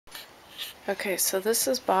Okay, so this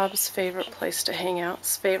is Bob's favorite place to hang out,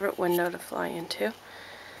 his favorite window to fly into.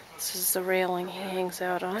 This is the railing he hangs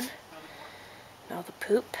out on. Now the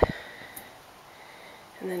poop.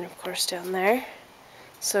 And then of course down there.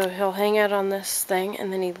 So he'll hang out on this thing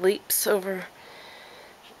and then he leaps over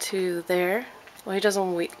to there. Well, he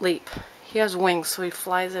doesn't leap. He has wings, so he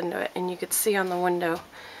flies into it, and you could see on the window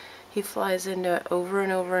he flies into it over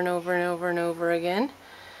and over and over and over and over again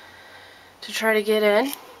to try to get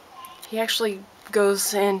in. He actually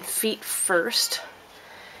goes in feet first.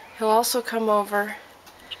 He'll also come over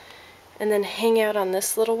and then hang out on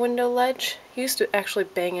this little window ledge. He used to actually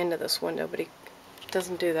bang into this window, but he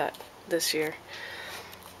doesn't do that this year.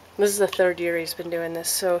 This is the 3rd year he's been doing this.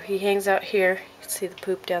 So he hangs out here. You can see the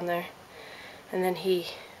poop down there. And then he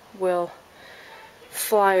will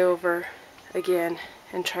fly over again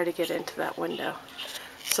and try to get into that window.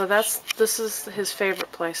 So this is his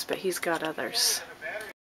favorite place, but he's got others.